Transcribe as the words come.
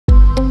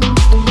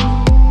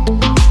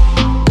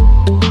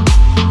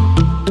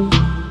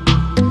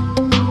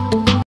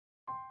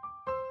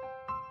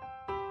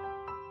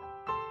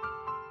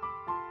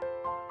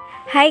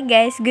Hi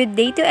guys, good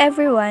day to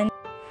everyone.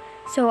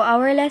 So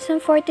our lesson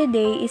for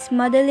today is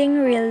modeling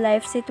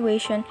real-life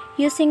situation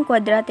using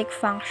quadratic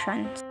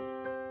functions.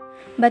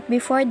 But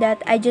before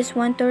that, I just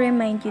want to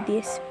remind you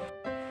this.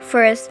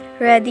 First,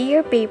 ready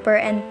your paper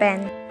and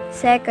pen.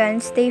 Second,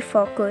 stay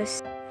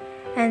focused.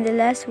 And the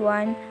last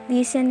one,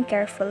 listen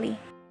carefully.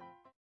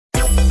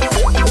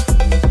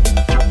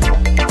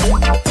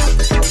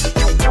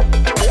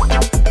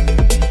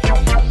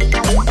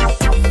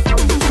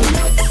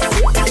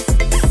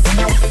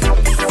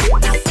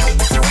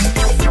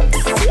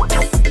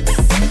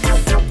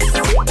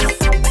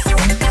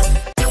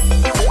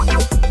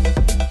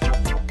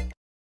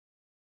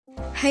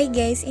 Hi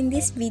guys, in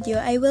this video,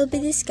 I will be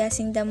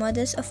discussing the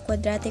models of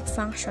quadratic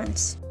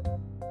functions.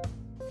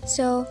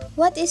 So,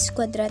 what is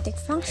quadratic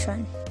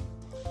function?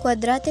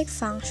 Quadratic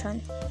function,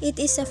 it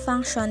is a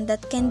function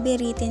that can be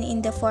written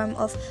in the form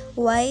of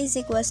y is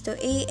equals to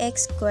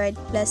ax squared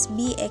plus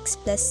bx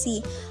plus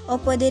c, o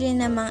pwede rin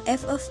namang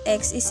f of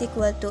x is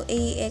equal to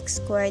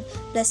ax squared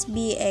plus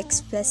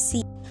bx plus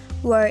c,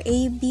 where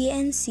a, b,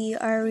 and c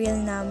are real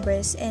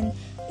numbers and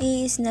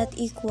a is not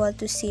equal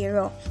to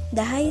 0.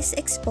 The highest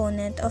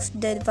exponent of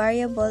the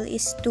variable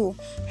is 2,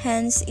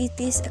 hence it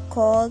is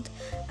called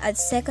a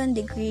second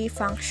degree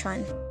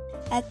function.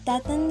 At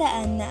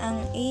tatandaan na ang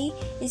a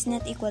is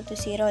not equal to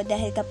 0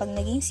 dahil kapag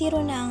naging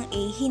 0 na ang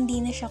a,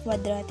 hindi na siya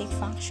quadratic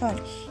function.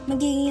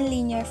 Magiging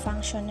linear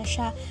function na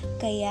siya,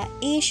 kaya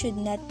a should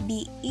not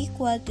be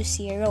equal to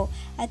 0.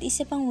 At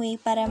isa pang way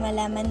para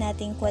malaman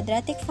natin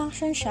quadratic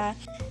function siya,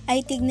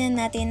 ay tignan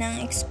natin ang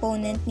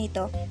exponent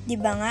nito.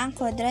 Diba nga ang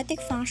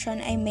quadratic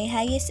function ay may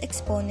highest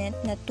exponent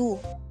na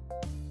 2.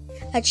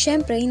 At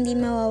syempre, hindi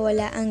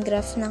mawawala ang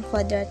graph ng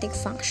quadratic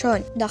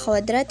function. The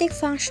quadratic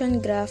function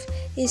graph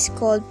is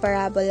called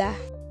parabola.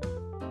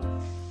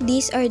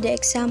 These are the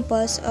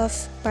examples of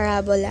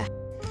parabola.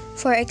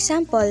 For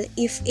example,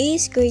 if a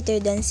is greater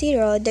than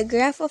 0, the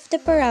graph of the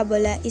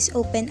parabola is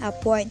open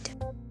upward.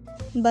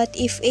 But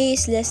if a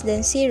is less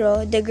than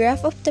 0, the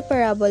graph of the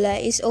parabola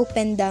is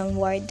open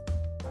downward.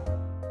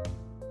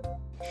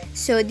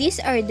 So these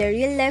are the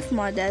real-life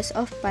models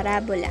of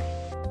parabola.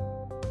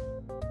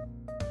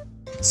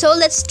 So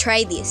let's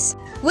try this.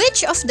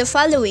 Which of the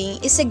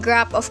following is a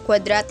graph of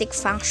quadratic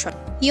function?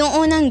 Yung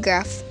unang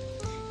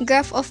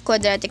graph of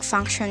quadratic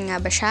function nga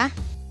ba siya?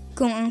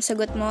 Kung ang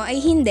sagot mo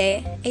ay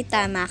hindi, ay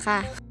tama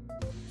ka.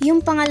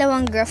 Yung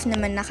pangalawang graph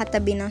naman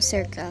nakatabi ng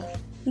circle.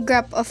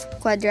 Graph of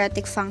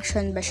quadratic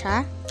function ba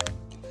siya?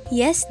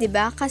 Yes,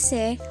 diba?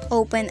 Kasi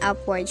open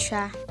upward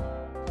siya.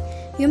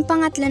 Yung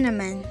pangatlo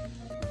naman,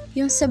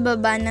 yung sa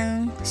baba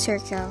ng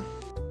circle.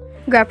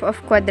 Graph of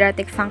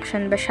quadratic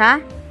function ba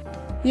siya?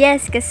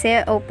 Yes,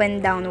 kasi open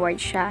downward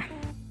siya.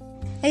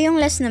 Ay yung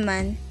last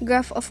naman,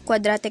 graph of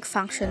quadratic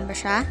function ba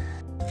siya?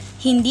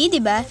 Hindi,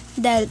 diba?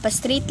 Dahil pa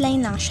straight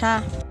line lang siya.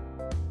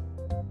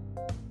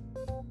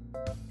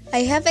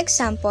 I have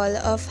example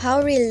of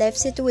how real-life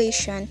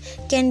situation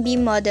can be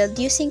modeled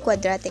using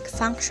quadratic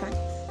function.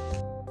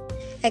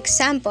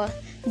 Example,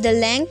 the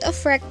length of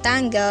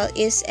rectangle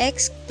is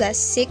x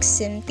plus 6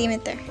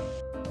 cm.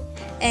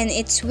 And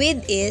its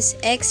width is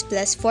x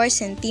plus 4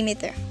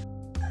 cm.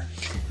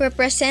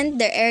 Represent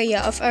the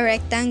area of a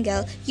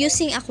rectangle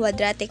using a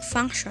quadratic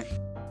function.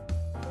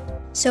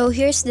 So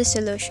here's the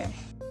solution.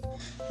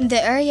 The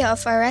area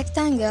of a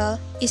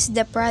rectangle is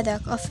the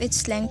product of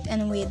its length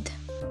and width.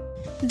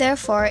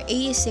 Therefore, a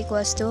is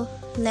equals to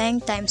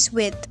length times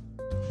width.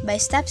 By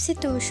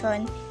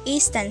substitution, a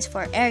stands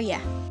for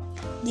area.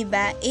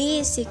 Diba? A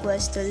is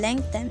equals to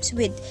length times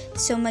width.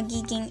 So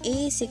magiging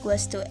a is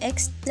equals to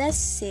x plus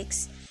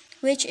 6,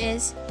 which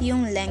is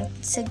yung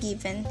length sa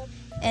given,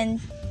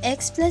 and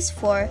x plus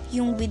 4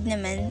 yung width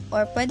naman,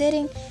 or pwede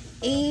ring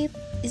a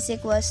is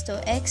equals to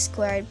x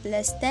squared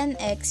plus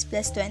 10x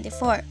plus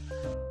 24.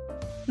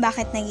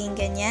 Bakit naging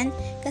ganyan?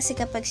 Kasi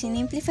kapag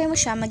sinimplify mo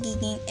siya,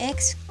 magiging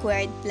x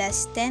squared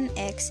plus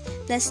 10x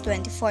plus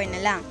 24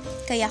 na lang.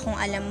 Kaya kung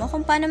alam mo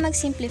kung paano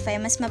mag-simplify,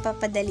 mas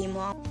mapapadali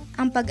mo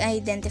ang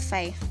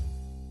pag-identify.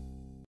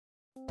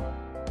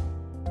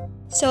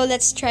 So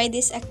let's try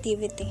this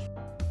activity.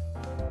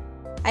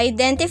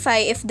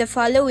 Identify if the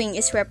following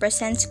is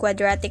represents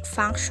quadratic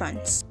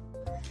functions.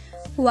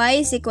 Y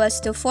is equals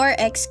to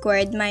 4x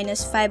squared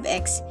minus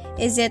 5x.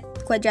 Is it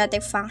quadratic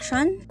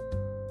function?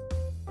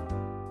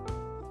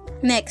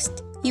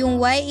 Next, yung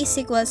y is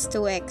equals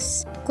to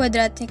x.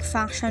 Quadratic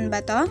function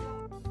ba to?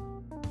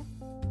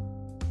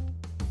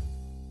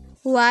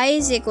 Y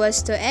is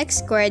equals to x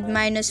squared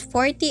minus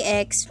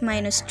 40x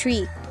minus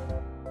 3.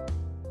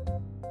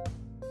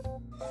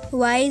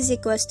 Y is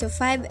equals to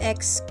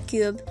 5x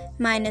cubed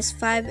minus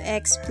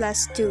 5x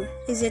plus 2.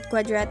 Is it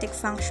quadratic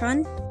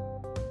function?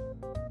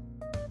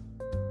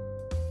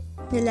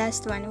 The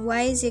last one,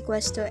 y is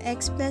equals to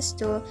x plus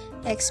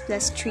 2, x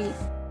plus 3.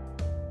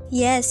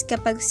 Yes,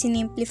 kapag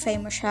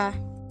sinimplify mo siya.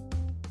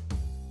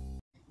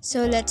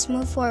 So let's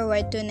move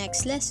forward to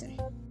next lesson.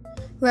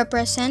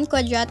 Represent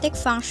quadratic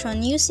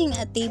function using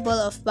a table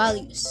of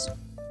values.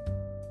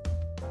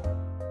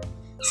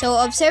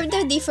 So, observe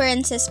the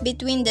differences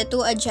between the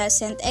two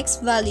adjacent x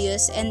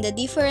values and the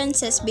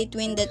differences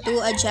between the two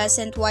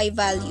adjacent y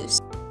values.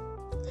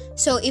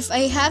 So, if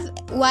I have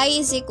y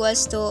is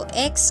equals to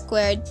x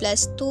squared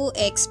plus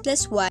 2x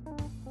plus y,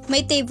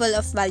 may table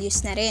of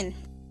values na rin.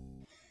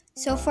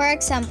 So, for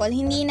example,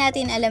 hindi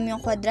natin alam yung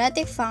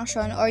quadratic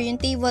function or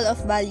yung table of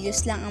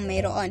values lang ang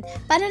mayroon.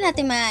 Paano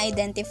natin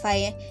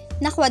ma-identify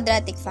na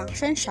quadratic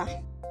function siya?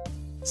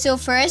 So,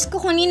 first,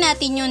 kukunin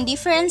natin yung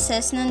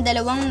differences ng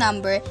dalawang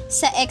number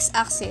sa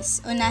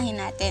x-axis. Unahin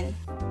natin.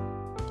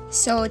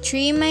 So,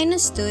 3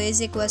 minus 2 is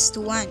equals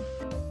to 1.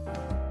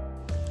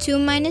 2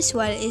 minus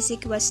 1 is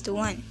equals to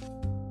 1.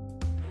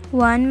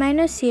 1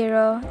 minus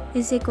 0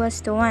 is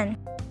equals to 1.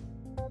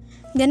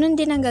 Ganon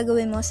din ang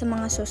gagawin mo sa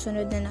mga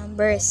susunod na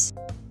numbers.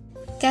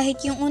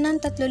 Kahit yung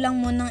unang tatlo lang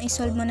mo nang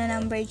isolve mo na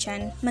number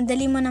dyan,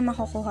 madali mo na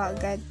makukuha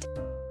agad.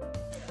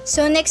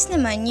 So next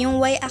naman,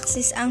 yung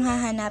y-axis ang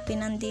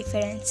hahanapin ng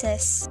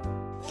differences.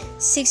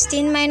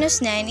 16 minus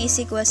 9 is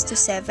equals to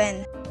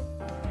 7.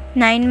 9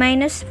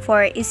 minus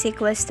 4 is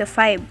equals to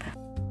 5.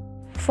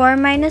 4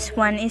 minus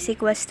 1 is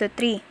equals to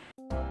 3.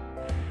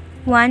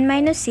 1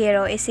 minus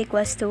 0 is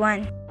equals to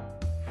 1.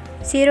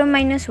 0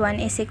 minus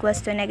 1 is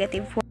equals to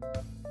negative 4.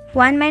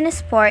 1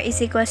 minus 4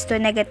 is equals to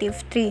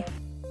negative 3.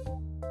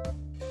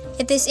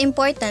 It is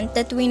important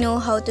that we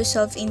know how to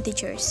solve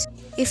integers.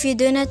 If you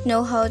do not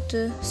know how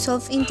to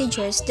solve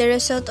integers, the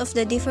result of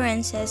the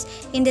differences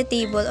in the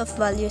table of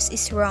values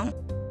is wrong.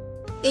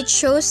 It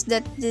shows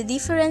that the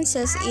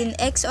differences in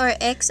x or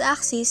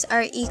x-axis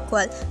are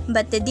equal,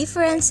 but the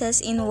differences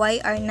in y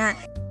are not.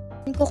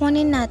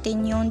 Kukunin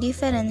natin yung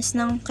difference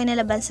ng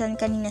kinalabasan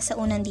kanina sa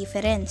unang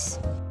difference.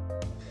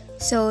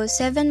 So,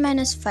 7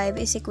 minus 5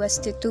 is equals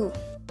to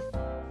 2.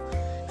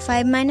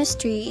 5 minus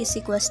 3 is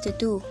equals to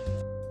 2.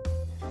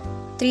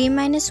 3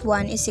 minus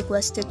 1 is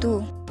equals to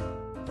 2.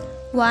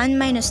 1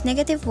 minus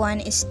negative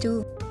 1 is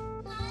 2.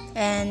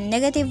 And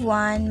negative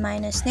 1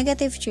 minus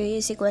negative 3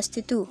 is equals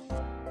to 2.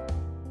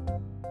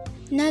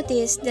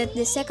 Notice that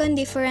the second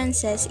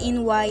differences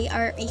in y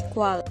are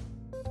equal.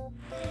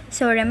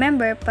 So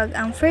remember, pag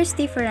ang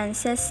first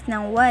differences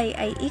ng y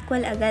ay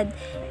equal agad,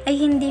 ay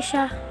hindi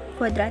siya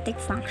quadratic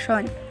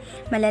function.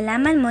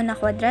 Malalaman mo na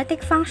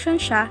quadratic function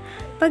siya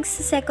pag sa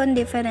second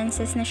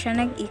differences na siya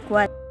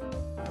nag-equal.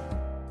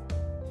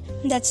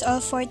 That's all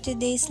for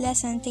today's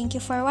lesson. Thank you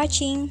for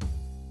watching!